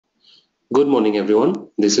Good morning, everyone.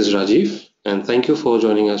 This is Rajiv, and thank you for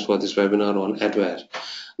joining us for this webinar on Adware.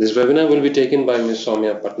 This webinar will be taken by Ms.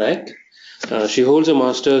 Soumya Patnaik. She holds a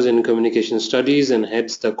master's in communication studies and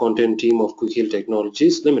heads the content team of Quick Heal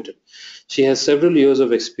Technologies Limited. She has several years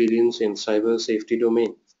of experience in cyber safety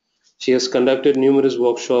domain. She has conducted numerous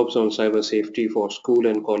workshops on cyber safety for school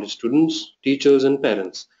and college students, teachers, and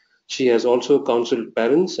parents. She has also counseled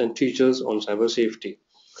parents and teachers on cyber safety.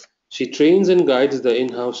 She trains and guides the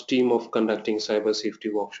in-house team of conducting cyber safety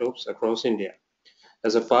workshops across India.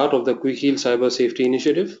 As a part of the Quick Heal Cyber Safety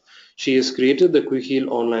Initiative, she has created the Quick Heal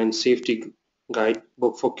Online Safety Guide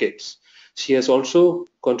book for kids. She has also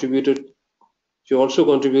contributed she also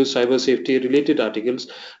contributes cyber safety related articles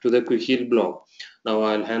to the Quick Heal blog. Now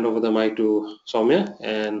I'll hand over the mic to Soumya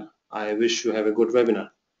and I wish you have a good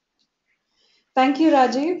webinar. Thank you,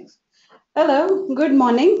 Rajiv. Hello, good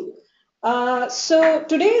morning. So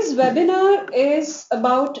today's webinar is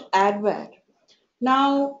about adware.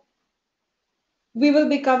 Now, we will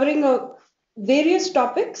be covering various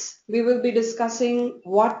topics. We will be discussing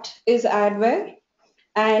what is adware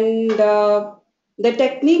and the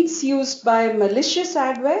techniques used by malicious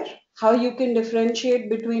adware, how you can differentiate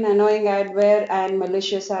between annoying adware and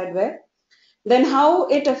malicious adware, then how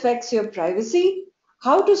it affects your privacy,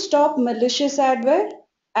 how to stop malicious adware,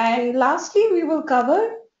 and lastly, we will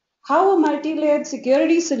cover how a multi-layered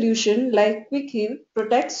security solution like QuickHeal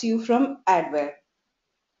protects you from adware.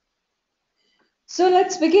 So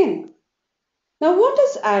let's begin. Now, what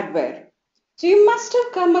is adware? So you must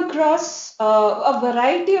have come across a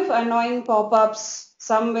variety of annoying pop-ups,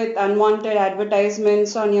 some with unwanted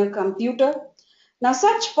advertisements on your computer. Now,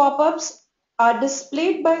 such pop-ups are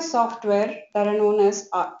displayed by software that are known as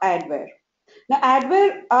adware. Now,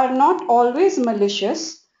 adware are not always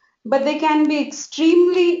malicious, but they can be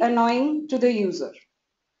extremely annoying to the user.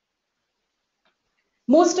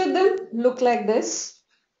 Most of them look like this.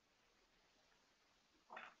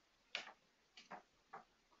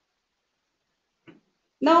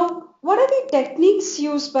 Now, what are the techniques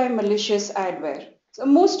used by malicious adware? So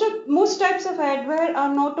most types of adware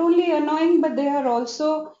are not only annoying, but they are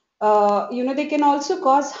also, they can also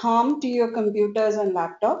cause harm to your computers and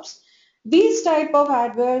laptops. These type of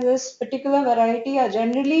adware, this particular variety, are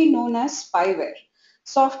generally known as spyware,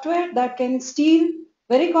 software that can steal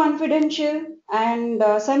very confidential and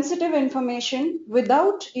sensitive information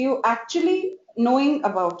without you actually knowing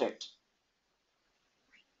about it.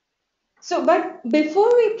 So, but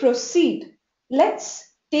before we proceed, let's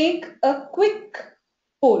take a quick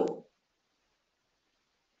poll.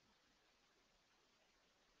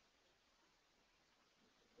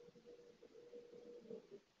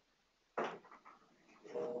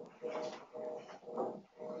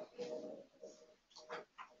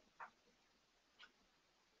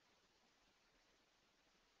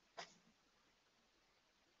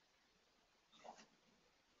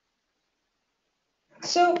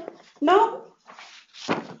 So now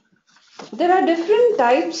there are different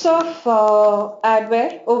types of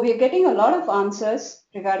adware. Oh, we are getting a lot of answers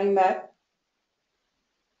regarding that.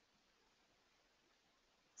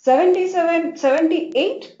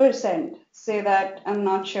 78% say that I'm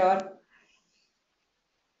not sure.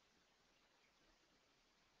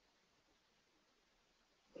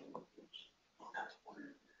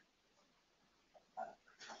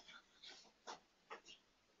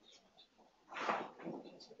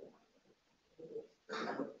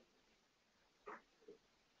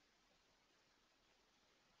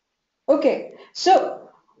 Okay, so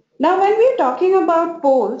now when we're talking about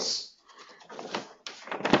polls,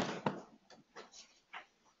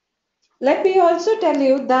 let me also tell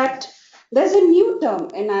you that there's a new term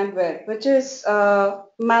in adware, which is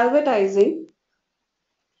malvertising.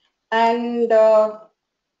 And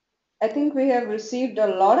I think we have received a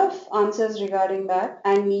lot of answers regarding that.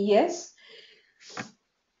 And yes,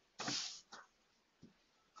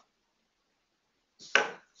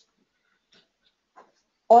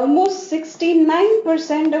 almost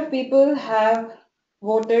 69% of people have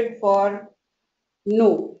voted for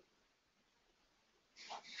no.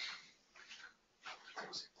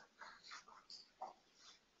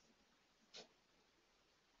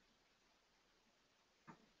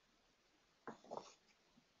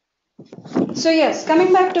 So yes,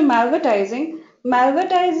 coming back to malvertising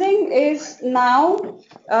is now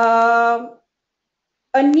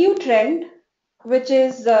a new trend which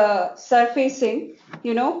is surfacing,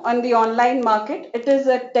 on the online market. It is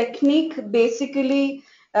a technique basically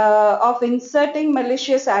of inserting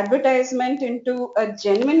malicious advertisement into a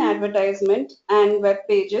genuine advertisement and web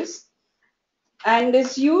pages, and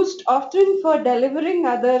is used often for delivering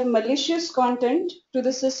other malicious content to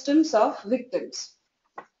the systems of victims.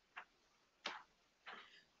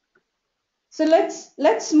 So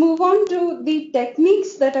let's move on to the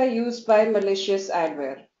techniques that are used by malicious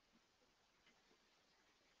adware.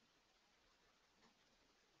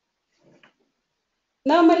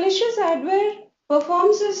 Now, malicious adware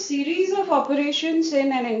performs a series of operations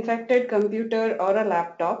in an infected computer or a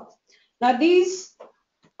laptop. Now, these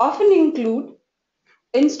often include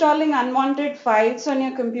installing unwanted files on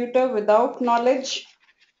your computer without knowledge,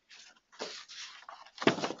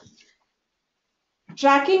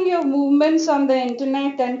 tracking your movements on the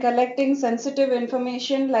internet and collecting sensitive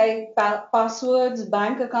information like passwords,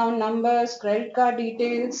 bank account numbers, credit card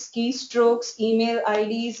details, keystrokes, email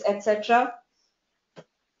IDs, etc.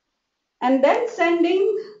 And then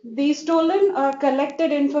sending the stolen or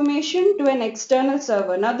collected information to an external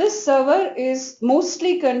server. Now, this server is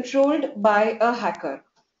mostly controlled by a hacker.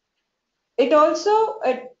 It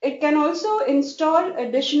can also install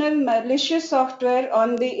additional malicious software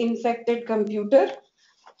on the infected computer.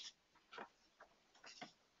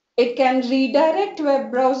 It can redirect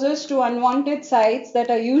web browsers to unwanted sites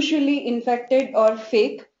that are usually infected or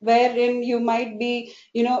fake, wherein you might be,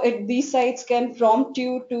 these sites can prompt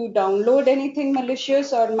you to download anything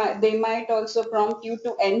malicious, or they might also prompt you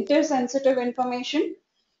to enter sensitive information.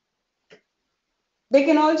 They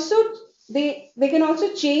can also they can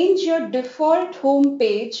also change your default home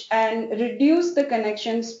page and reduce the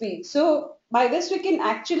connection speed. So by this we can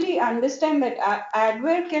actually understand that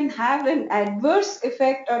adware can have an adverse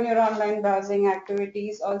effect on your online browsing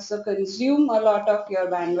activities, also consume a lot of your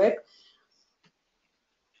bandwidth.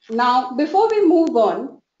 Now, before we move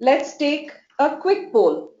on, let's take a quick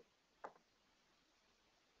poll.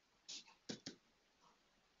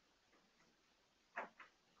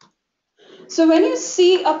 So when you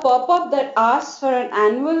see a pop-up that asks for an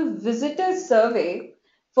annual visitor survey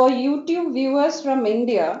for YouTube viewers from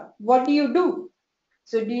India, what do you do?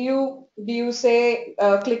 So do you say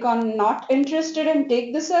click on not interested and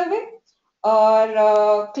take the survey,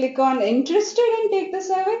 or click on interested and take the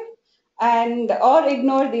survey, and or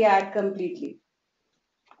ignore the ad completely?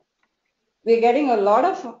 We're getting a lot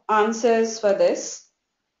of answers for this.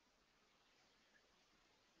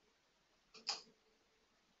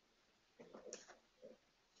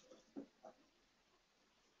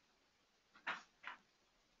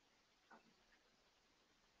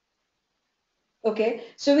 Okay,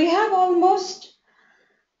 so we have almost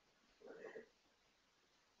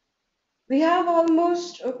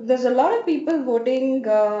there's a lot of people voting.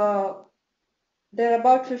 There are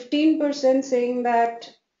about 15% saying that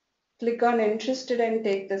click on interested and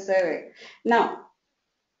take the survey. Now,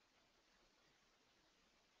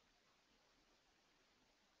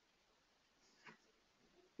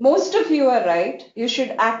 most of you are right. You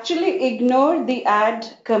should actually ignore the ad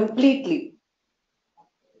completely.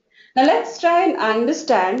 Now, let's try and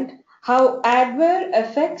understand how adware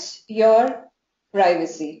affects your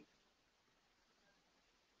privacy.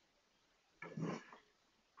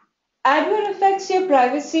 Adware affects your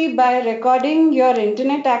privacy by recording your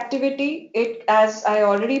internet activity. It, as I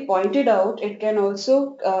already pointed out, it can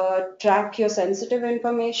also track your sensitive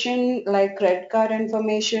information like credit card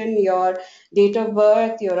information, your date of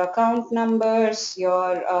birth, your account numbers,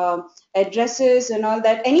 your addresses, and all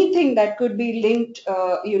that. Anything that could be linked,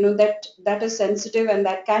 that is sensitive and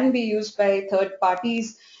that can be used by third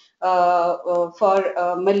parties for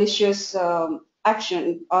malicious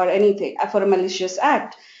action or anything for a malicious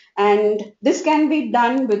act, and this can be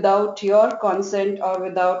done without your consent or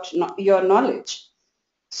without your knowledge.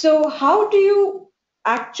 So how do you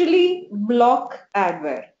actually block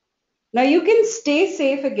adware? Now you can stay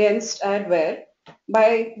safe against adware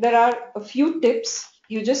by, there are a few tips.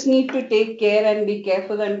 You just need to take care and be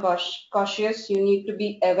careful and cautious. You need to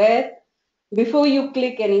be aware before you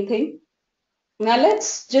click anything. Now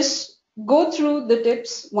let's just go through the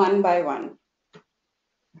tips one by one.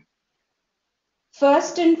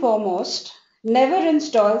 First and foremost, never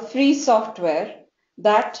install free software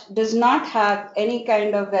that does not have any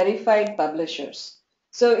kind of verified publishers.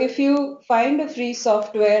 So if you find a free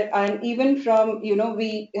software, and even from,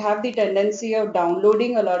 we have the tendency of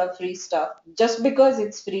downloading a lot of free stuff just because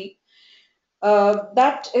it's free.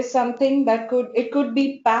 That is something that could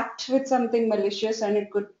be packed with something malicious, and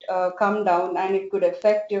it could come down and it could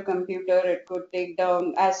affect your computer. It could take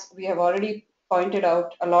down, as we have already pointed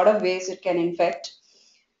out, a lot of ways it can infect.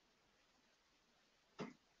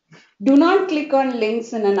 Do not click on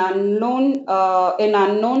links in unknown or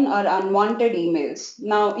unwanted emails.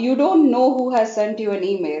 Now, you don't know who has sent you an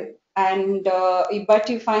email, and but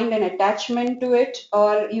you find an attachment to it,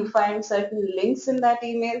 or you find certain links in that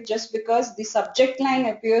email just because the subject line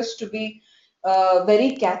appears to be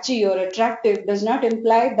very catchy or attractive, does not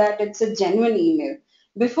imply that it's a genuine email.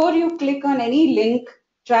 before you click on any link,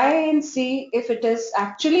 try and see if it is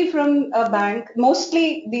actually from a bank.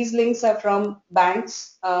 Mostly these links are from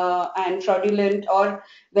banks and fraudulent or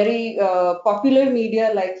very popular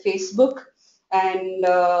media like Facebook. And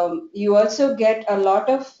you also get a lot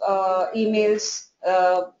of emails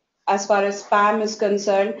as far as spam is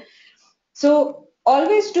concerned. So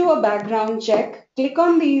always do a background check. Click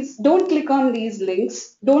on these, don't click on these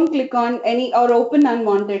links. Don't click on any or open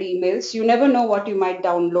unwanted emails. You never know what you might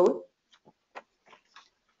download.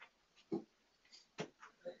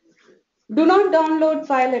 Do not download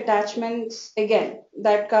file attachments again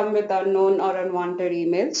that come with unknown or unwanted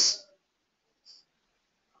emails.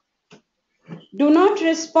 Do not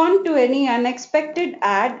respond to any unexpected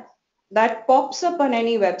ad that pops up on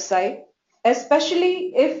any website,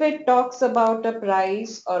 especially if it talks about a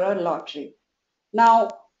prize or a lottery. Now,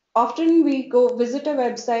 often we go visit a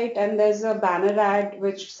website and there's a banner ad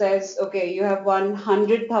which says, okay, you have won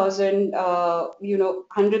 100,000,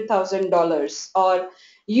 $100,000, or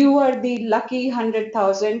you are the lucky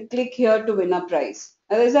 100,000. Click here to win a prize.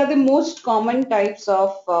 Now, these are the most common types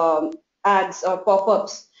of ads or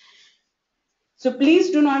pop-ups. So please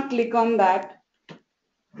do not click on that.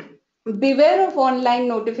 Beware of online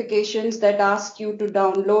notifications that ask you to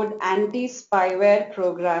download anti-spyware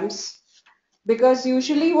programs, because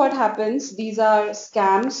usually what happens, these are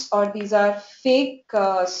scams or these are fake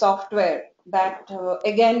software that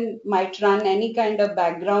again might run any kind of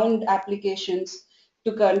background applications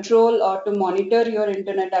to control or to monitor your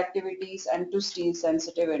internet activities and to steal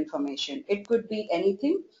sensitive information. It could be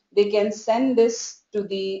anything. They can send this to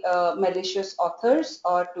the malicious authors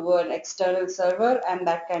or to an external server, and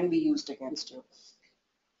that can be used against you.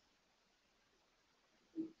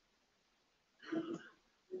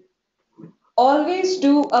 Always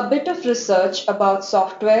do a bit of research about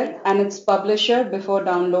software and its publisher before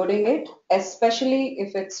downloading it, especially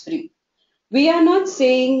if it's free. We are not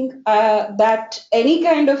saying that any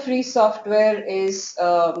kind of free software is,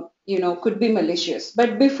 could be malicious.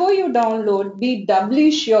 But before you download, be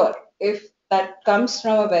doubly sure if that comes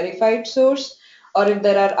from a verified source or if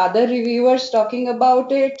there are other reviewers talking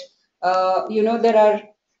about it. There are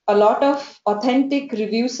a lot of authentic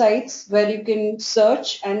review sites where you can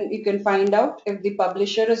search and you can find out if the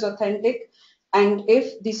publisher is authentic and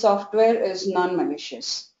if the software is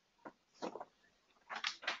non-malicious.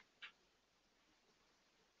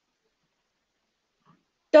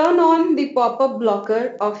 Turn on the pop-up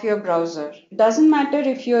blocker of your browser. Doesn't matter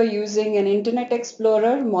if you're using an Internet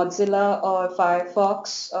Explorer, Mozilla or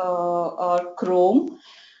Firefox or Chrome.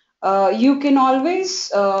 You can always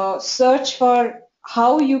search for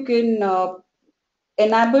how you can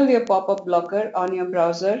enable your pop-up blocker on your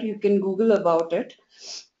browser. You can Google about it.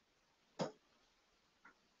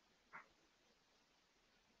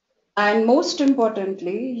 And most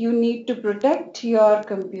importantly, you need to protect your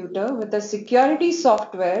computer with a security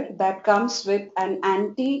software that comes with an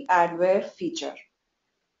anti-adware feature.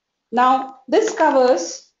 Now, this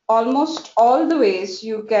covers almost all the ways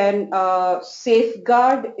you can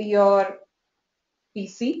safeguard your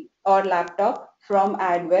PC or laptop from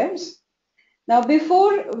adwares. Now,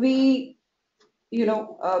 before we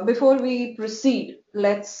proceed,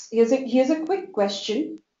 here's a quick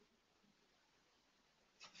question.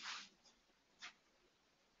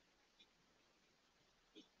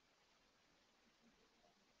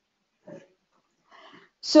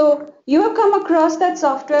 So you have come across that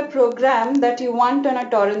software program that you want on a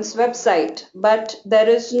torrents website, but there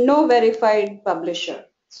is no verified publisher.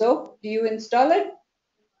 So do you install it?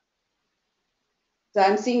 So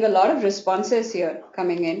I'm seeing a lot of responses here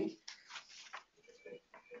coming in.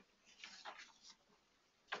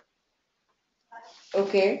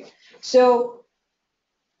 Okay, so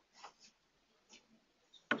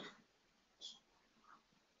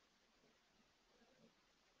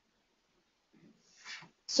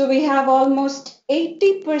we have almost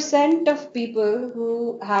 80% of people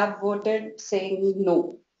who have voted saying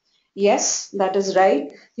no. Yes, that is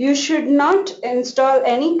right. You should not install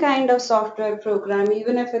any kind of software program,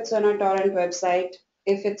 even if it's on a torrent website,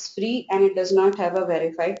 if it's free and it does not have a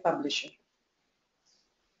verified publisher.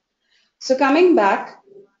 So coming back,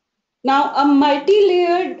 now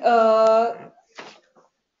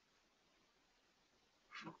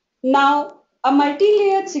a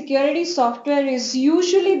multi-layered security software is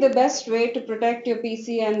usually the best way to protect your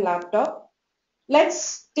PC and laptop.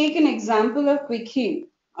 Let's take an example of QuickHeal,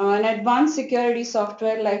 an advanced security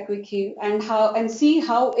software like QuickHeal, and see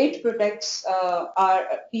how it protects our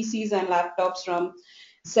PCs and laptops from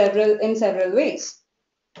several ways.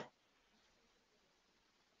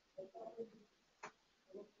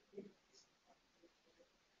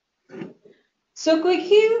 So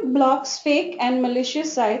QuickHeal blocks fake and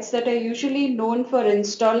malicious sites that are usually known for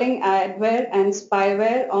installing adware and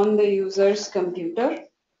spyware on the user's computer.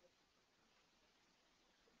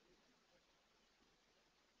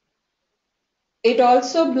 It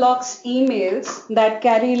also blocks emails that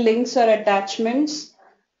carry links or attachments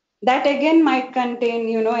that again might contain,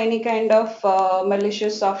 any kind of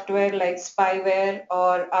malicious software like spyware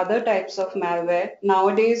or other types of malware.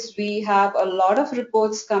 Nowadays, we have a lot of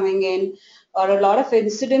reports coming in or a lot of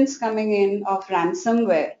incidents coming in of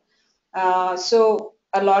ransomware. So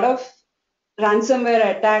a lot of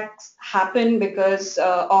ransomware attacks happen because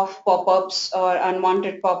of pop-ups or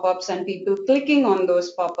unwanted pop-ups and people clicking on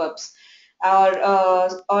those pop-ups or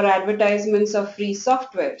advertisements of free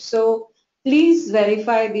software. So please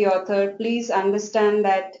verify the author. Please understand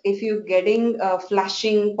that if you're getting a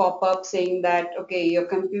flashing pop-up saying that, okay, your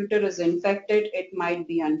computer is infected, it might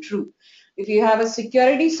be untrue. If you have a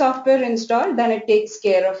security software installed, then it takes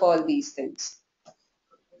care of all these things.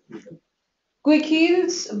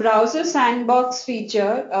 QuickHeal's browser sandbox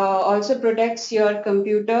feature also protects your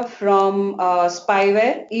computer from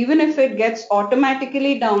spyware, even if it gets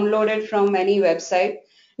automatically downloaded from any website.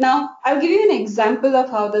 Now, I'll give you an example of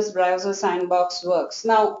how this browser sandbox works.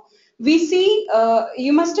 Now, we see,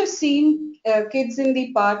 you must have seen kids in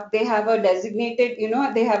the park, they have a designated,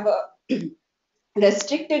 they have a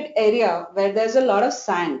restricted area where there's a lot of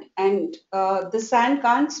sand, and the sand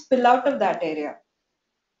can't spill out of that area.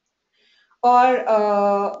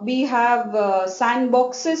 Or we have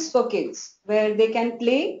sandboxes for kids where they can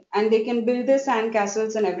play and they can build their sand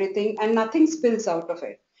castles and everything and nothing spills out of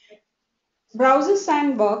it. Browser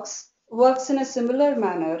sandbox works in a similar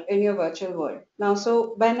manner in your virtual world. Now,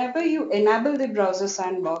 so whenever you enable the browser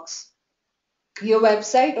sandbox, your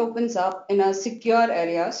website opens up in a secure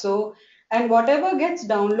area. So, and whatever gets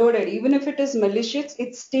downloaded, even if it is malicious,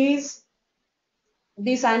 it stays,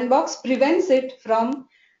 the sandbox prevents it from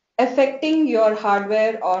affecting your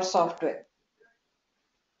hardware or software.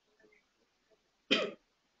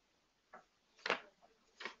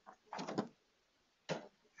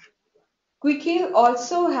 QuickHeal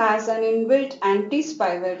also has an inbuilt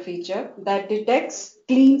anti-spyware feature that detects,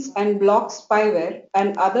 cleans, and blocks spyware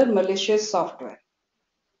and other malicious software.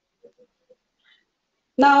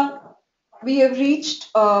 Now, we have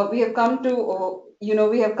come to,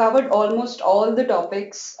 we have covered almost all the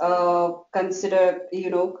topics considered,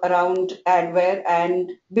 around adware.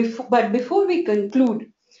 And but before we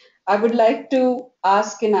conclude, I would like to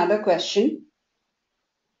ask another question.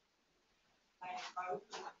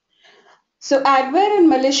 So adware and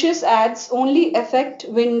malicious ads only affect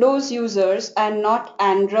Windows users and not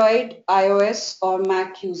Android, iOS, or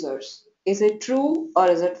Mac users. Is it true or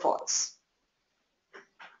is it false?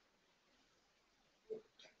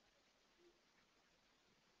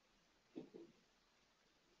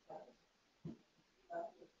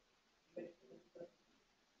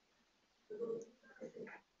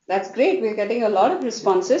 That's great. We're getting a lot of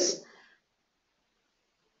responses.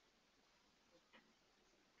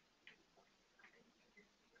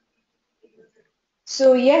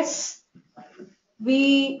 So yes,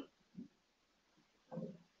 we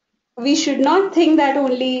we should not think that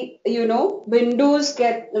only Windows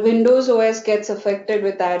OS gets affected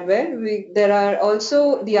with adware. There are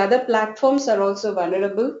also the other platforms are also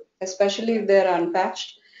vulnerable, especially if they're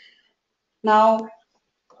unpatched. Now,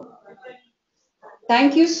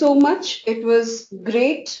 thank you so much. It was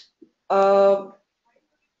great to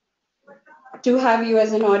have you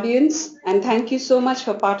as an audience, and thank you so much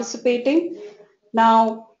for participating.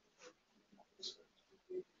 Now,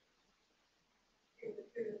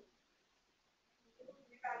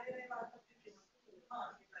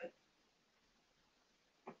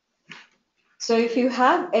 so if you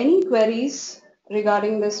have any queries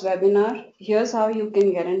regarding this webinar, here's how you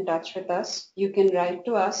can get in touch with us. You can write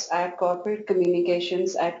to us at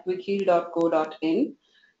corporatecommunications@quickheal.co.in.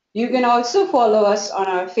 You can also follow us on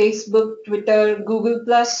our Facebook, Twitter, Google+,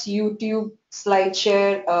 YouTube,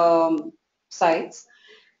 SlideShare sites,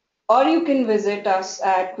 or you can visit us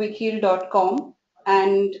at quickheal.com.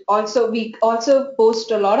 And also, we also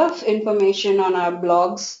post a lot of information on our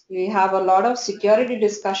blogs. We have a lot of security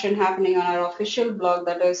discussion happening on our official blog,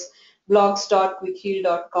 that is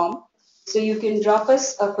blogs.quickheal.com. So you can drop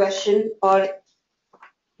us a question or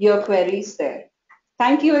your queries there.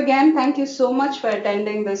 Thank you again. Thank you so much for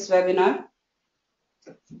attending this webinar.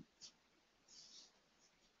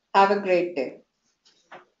 Have a great day.